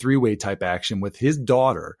weird 3-way type action with his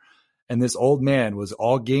daughter. And this old man was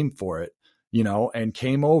all game for it, and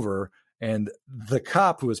came over. And the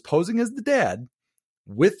cop who was posing as the dad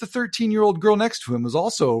with the 13-year-old girl next to him was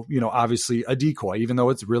also, obviously a decoy, even though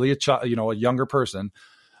it's really a younger person,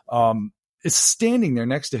 is standing there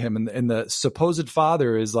next to him. And the supposed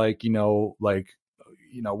father is like, what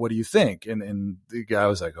do you think? And the guy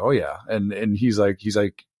was like, oh yeah. And he's like,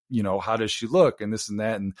 how does she look? And this and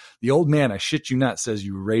that. And the old man, I shit you not, says,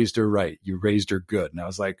 you raised her right. You raised her good. And I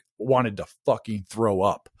was like, wanted to fucking throw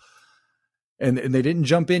up. And they didn't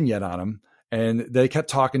jump in yet on him. And they kept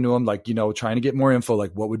talking to him, like, trying to get more info.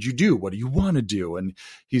 Like, what would you do? What do you want to do? And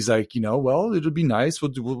he's like, well, it'll be nice.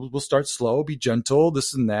 We'll start slow, be gentle,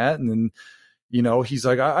 this and that. And then, he's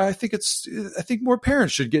like, I think more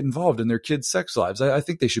parents should get involved in their kids' sex lives. I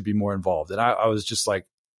think they should be more involved. And I was just like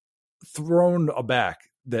thrown aback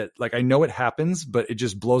that, like, I know it happens, but it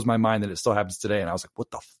just blows my mind that it still happens today. And I was like,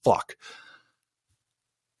 what the fuck?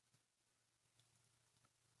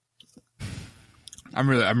 I'm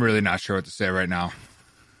really not sure what to say right now.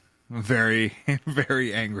 I'm very,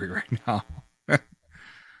 very angry right now.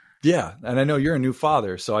 Yeah. And I know you're a new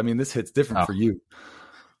father. So, I mean, this hits different for you.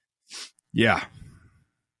 Yeah.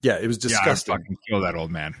 Yeah. It was disgusting. I'd fucking kill that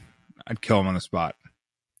old man. I'd kill him on the spot.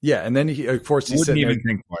 Yeah. And then he, of course, he wouldn't even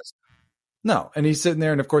think twice. No. And he's sitting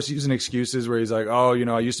there, and of course he's using excuses where he's like, oh,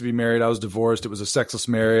 I used to be married. I was divorced. It was a sexless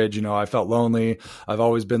marriage. I felt lonely. I've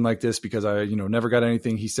always been like this because I, never got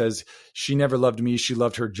anything. He says she never loved me. She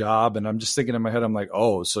loved her job. And I'm just thinking in my head, I'm like,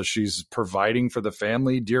 oh, so she's providing for the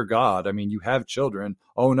family. Dear God. I mean, you have children.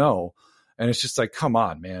 Oh no. And it's just like, come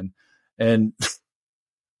on, man. And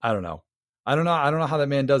I don't know. I don't know. I don't know how that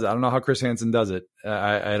man does it. I don't know how Chris Hansen does it.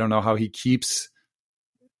 I don't know how he keeps.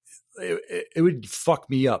 It would fuck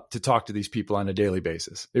me up to talk to these people on a daily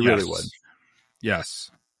basis. It really would. Yes.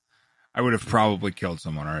 I would have probably killed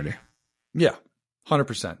someone already. Yeah.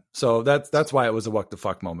 100%. So that's why it was a what the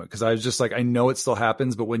fuck moment. Cause I was just like, I know it still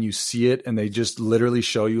happens, but when you see it and they just literally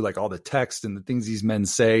show you like all the text and the things these men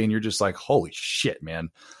say, and you're just like, holy shit, man.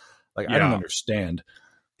 Like, I don't understand.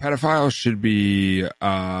 Pedophiles should be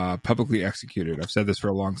publicly executed. I've said this for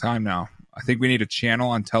a long time now. I think we need a channel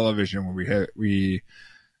on television where we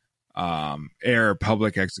air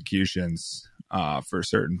public executions for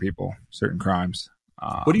certain people, certain crimes.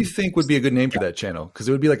 What do you think would be a good name for that channel? Because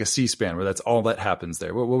it would be like a C-SPAN where that's all that happens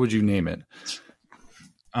there. What would you name it?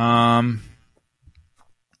 I'm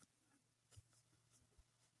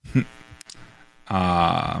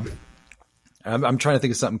trying to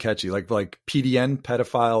think of something catchy, like PDN,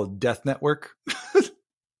 Pedophile Death Network.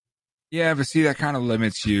 Yeah, but see, that kind of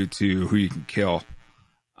limits you to who you can kill.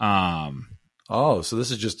 Oh, so this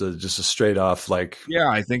is just a straight off like. Yeah,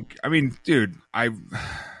 I mean, dude,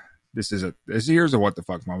 here's a what the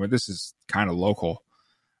fuck moment. This is kind of local.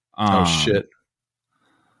 Oh shit.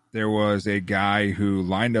 There was a guy who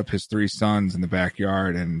lined up his 3 sons in the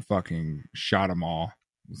backyard and fucking shot them all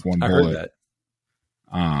with one bullet.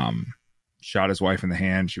 I heard that. Shot his wife in the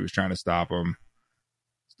hand. She was trying to stop him.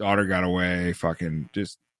 His daughter got away. Fucking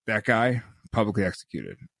just that guy publicly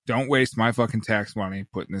executed. Don't waste my fucking tax money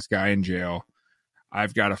putting this guy in jail.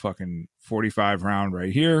 I've got a fucking 45 round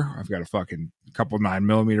right here. I've got a fucking couple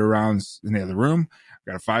 9mm rounds in the other room.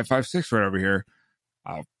 I've got a 5.56 right over here.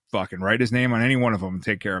 I'll fucking write his name on any one of them and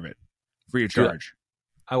take care of it free of charge.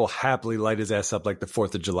 I will happily light his ass up like the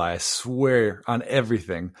 4th of July. I swear on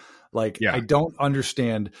everything. Like, I don't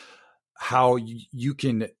understand how you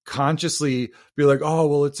can consciously be like, oh,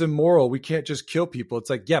 well, it's immoral. We can't just kill people.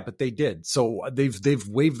 It's like, yeah, but they did. So they've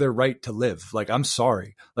waived their right to live. Like, I'm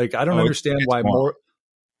sorry. Like, I don't understand why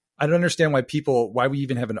I don't understand why we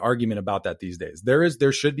even have an argument about that these days.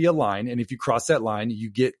 There should be a line. And if you cross that line,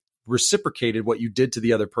 you get reciprocated what you did to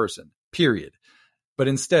the other person, period. But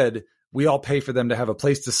instead, we all pay for them to have a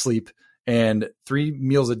place to sleep and 3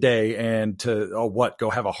 meals a day and to,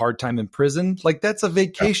 go have a hard time in prison? Like, that's a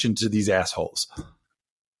vacation to these assholes.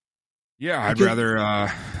 Yeah, I'd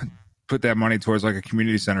rather put that money towards like a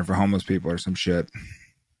community center for homeless people or some shit.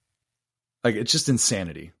 Like, it's just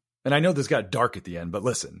insanity. And I know this got dark at the end, but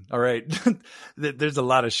listen, all right, there's a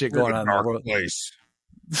lot of shit going on in the world.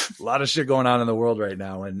 A lot of shit going on in the world right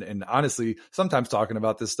now. And honestly, sometimes talking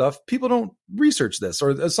about this stuff, people don't research this,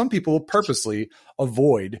 or some people purposely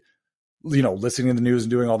avoid, listening to the news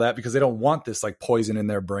and doing all that because they don't want this like poison in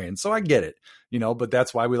their brain. So I get it, but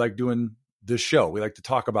that's why we like doing this show. We like to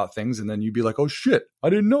talk about things and then you'd be like, oh shit,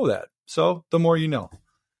 I didn't know that. So the more you know.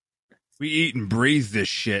 We eat and breathe this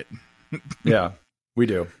shit. Yeah, we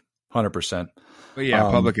do. 100%. But yeah,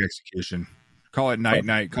 public execution. Call it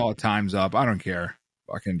night, call it time's up. I don't care.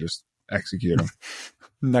 Fucking just execute them.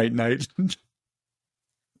 night.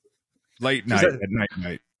 Late night at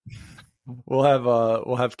night.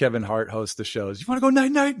 We'll have Kevin Hart host the shows. You want to go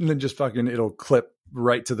night? And then just fucking, it'll clip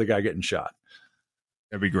right to the guy getting shot.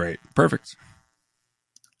 That'd be great. Perfect.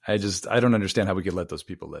 I don't understand how we could let those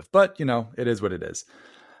people live, but it is what it is.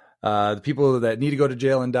 The people that need to go to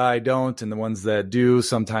jail and die don't, and the ones that do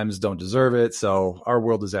sometimes don't deserve it. So our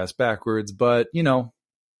world is ass backwards, but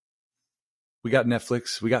we got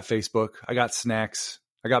Netflix, we got Facebook, I got snacks,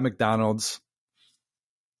 I got McDonald's.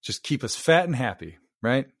 Just keep us fat and happy,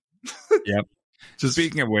 right? Yep.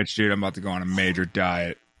 Speaking of which, dude, I'm about to go on a major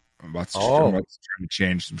diet. I'm about to try to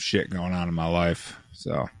change some shit going on in my life.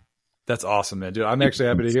 So that's awesome, man, dude. I'm actually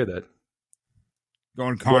happy to hear that.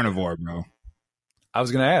 Going carnivore, bro. I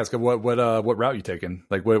was going to ask what route you taking?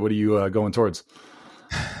 Like, what are you going towards?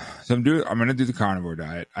 So I'm going to do the carnivore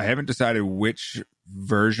diet. I haven't decided which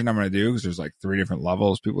version I'm going to do because there's like 3 different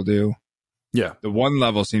levels people do. Yeah. The one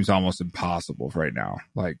level seems almost impossible right now.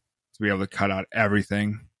 Like, to be able to cut out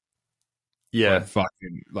everything. Yeah. But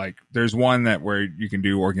fucking, like, there's one where you can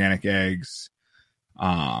do organic eggs,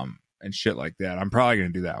 and shit like that. I'm probably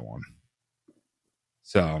going to do that one.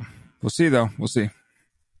 So we'll see though. We'll see.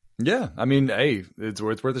 Yeah. I mean, hey, it's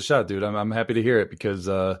worth a shot, dude. I'm happy to hear it because,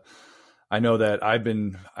 I know that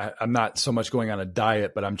I'm not so much going on a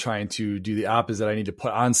diet, but I'm trying to do the opposite. I need to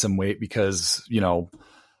put on some weight because,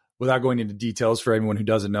 without going into details for anyone who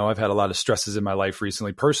doesn't know, I've had a lot of stresses in my life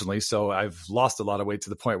recently, personally. So I've lost a lot of weight to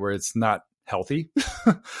the point where it's not healthy.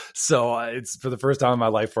 So it's for the first time in my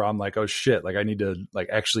life where I'm like, oh shit, like I need to like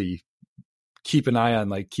actually keep an eye on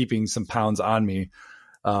like keeping some pounds on me.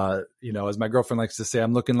 As my girlfriend likes to say,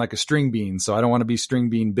 I'm looking like a string bean. So I don't want to be string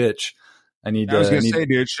bean bitch. I need. I was gonna say,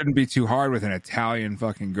 dude, it shouldn't be too hard with an Italian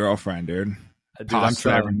fucking girlfriend, dude. Dude, I'm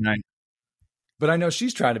trying every night. But I know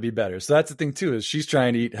she's trying to be better. So that's the thing too, is she's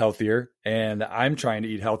trying to eat healthier and I'm trying to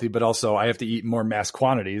eat healthy, but also I have to eat more mass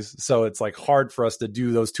quantities. So it's like hard for us to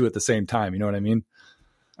do those two at the same time. You know what I mean?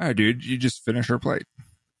 All right, dude, you just finish her plate.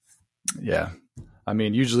 Yeah. I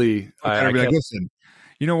mean, usually I be like, listen,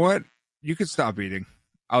 you know what? You could stop eating.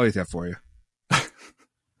 I'll eat that for you.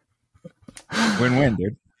 Win-win,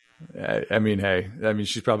 dude. I mean, hey,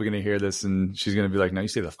 she's probably going to hear this and she's going to be like, no, you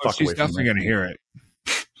stay the fuck away from me. She's definitely going to hear it.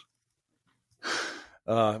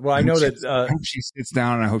 Well, I know that. I hope she sits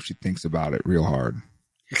down and I hope she thinks about it real hard.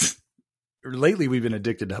 Lately, we've been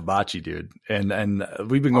addicted to hibachi, dude, and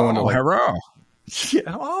we've been going to like, hurrah. Yeah.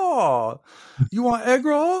 Oh, you want egg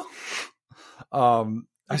roll?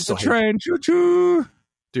 I still train, choo choo.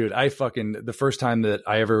 Dude, the first time that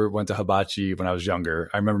I ever went to hibachi when I was younger,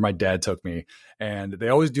 I remember my dad took me, and they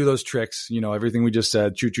always do those tricks, you know, everything we just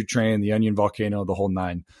said, choo choo train, the onion volcano, the whole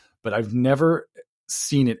nine. But I've never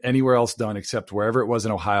seen it anywhere else done except wherever it was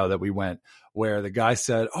in Ohio that we went, where the guy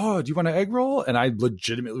said, "Oh, do you want an egg roll?" And I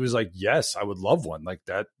legitimately was like, "Yes, I would love one." Like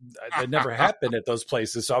that never happened at those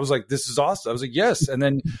places. So I was like, "This is awesome." I was like, "Yes." And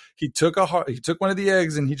then he took one of the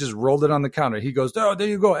eggs and he just rolled it on the counter. He goes, "Oh, there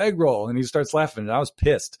you go, egg roll." And he starts laughing and I was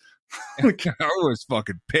pissed. I was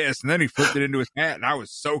fucking pissed. And then he flipped it into his hat and I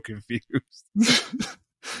was so confused.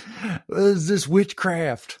 What is this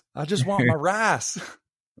witchcraft? I just want my rice.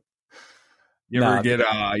 You ever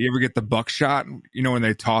get the buckshot? You know when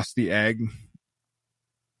they toss the egg?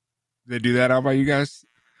 They do that out by you guys?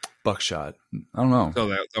 Buckshot. I don't know. So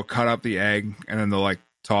they'll cut up the egg and then they'll like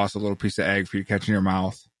toss a little piece of egg for you to catch in your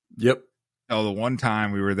mouth. Yep. So the one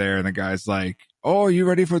time we were there and the guy's like, "Oh, you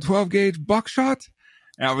ready for 12 gauge buckshot?"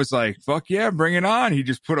 And I was like, "Fuck yeah, bring it on." He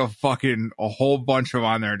just put a whole bunch of them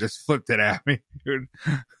on there and just flipped it at me, dude.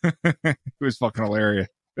 It was fucking hilarious.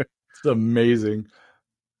 It's amazing.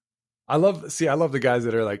 I love the guys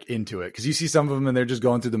that are like into it, because you see some of them and they're just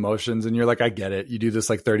going through the motions and you're like, I get it. You do this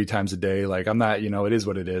like 30 times a day. Like I'm not, it is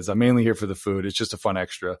what it is. I'm mainly here for the food. It's just a fun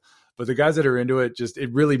extra. But the guys that are into it,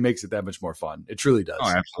 it really makes it that much more fun. It truly does. Oh,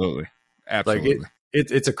 absolutely. Absolutely. Like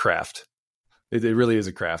it's a craft. It really is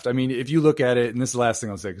a craft. I mean, if you look at it, and this is the last thing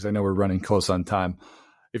I'll say, because I know we're running close on time.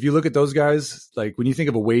 If you look at those guys, like when you think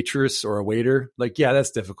of a waitress or a waiter, like, yeah,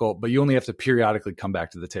 that's difficult, but you only have to periodically come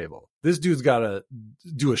back to the table. This dude's got to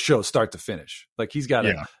do a show start to finish. Like he's got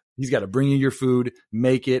to bring you your food,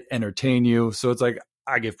 make it, entertain you. So it's like,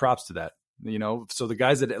 I give props to that, So the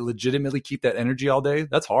guys that legitimately keep that energy all day,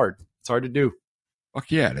 that's hard. It's hard to do.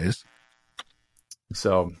 Fuck yeah, it is.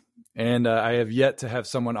 So, and I have yet to have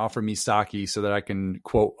someone offer me sake so that I can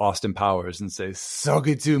quote Austin Powers and say, "Soak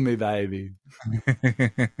it to me, baby."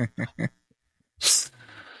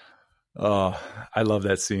 Oh, I love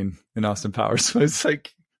that scene in Austin Powers. So it's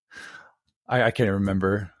like, I can't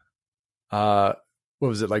remember. What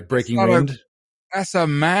was it, like Breaking Wind? That's a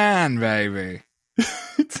man, baby.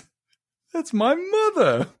 That's my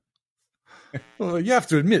mother. Well, you have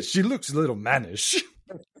to admit, she looks a little mannish.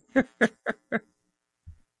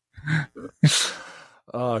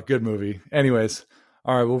 Good movie. Anyways,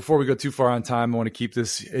 all right. Well, before we go too far on time, I want to keep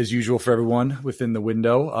this as usual for everyone within the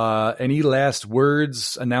window. Any last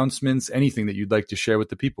words, announcements, anything that you'd like to share with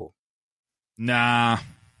the people? Nah,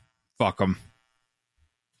 fuck them.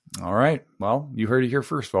 All right. Well, you heard it here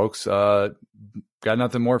first, folks. Got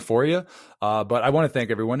nothing more for you. But I want to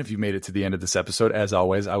thank everyone if you made it to the end of this episode. As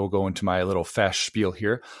always, I will go into my little fast spiel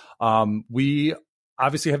here. We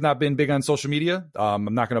obviously have not been big on social media. I'm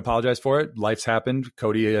not going to apologize for it. Life's happened.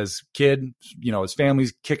 Cody as kid, his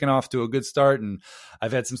family's kicking off to a good start, and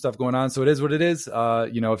I've had some stuff going on. So it is what it is.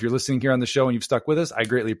 If you're listening here on the show and you've stuck with us, I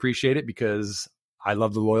greatly appreciate it, because I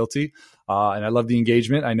love the loyalty and I love the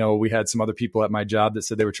engagement. I know we had some other people at my job that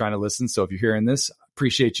said they were trying to listen. So if you're hearing this,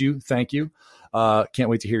 appreciate you. Thank you. Can't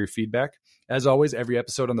wait to hear your feedback. As always, every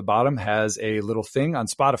episode on the bottom has a little thing, on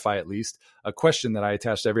Spotify at least, a question that I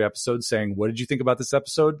attach to every episode saying, what did you think about this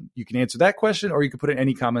episode? You can answer that question, or you can put in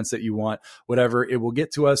any comments that you want, whatever. It will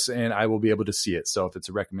get to us and I will be able to see it. So if it's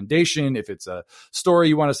a recommendation, if it's a story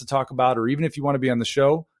you want us to talk about, or even if you want to be on the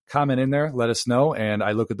show, comment in there, let us know. And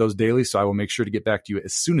I look at those daily, so I will make sure to get back to you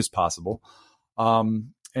as soon as possible.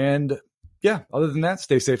 And yeah, other than that,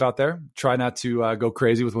 stay safe out there. Try not to go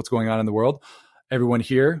crazy with what's going on in the world. Everyone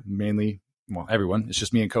here, everyone, it's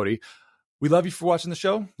just me and Cody. We love you for watching the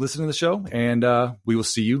show, listening to the show, and we will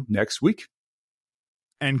see you next week.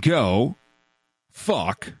 And go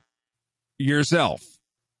fuck yourself.